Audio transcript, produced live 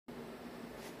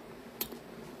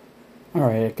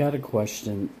Alright, I got a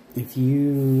question. If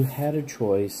you had a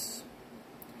choice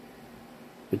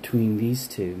between these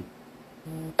two,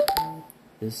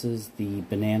 this is the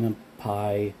Banana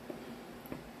Pi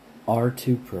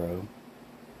R2 Pro,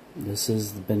 this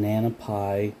is the Banana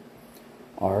Pi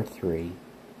R3,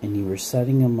 and you were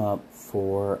setting them up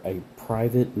for a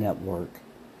private network,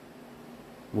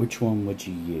 which one would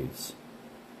you use?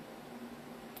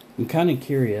 I'm kind of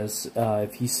curious,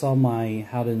 if you saw my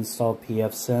how to install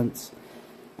pfSense,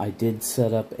 I did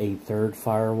set up a third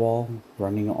firewall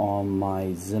running on my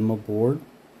ZimaBoard,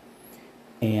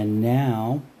 and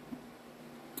now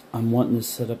I'm wanting to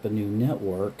set up a new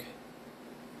network.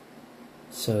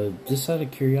 So just out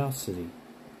of curiosity,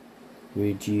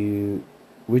 which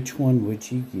one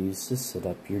would you use to set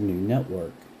up your new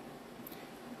network?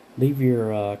 Leave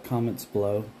your comments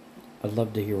below. I'd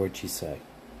love to hear what you say.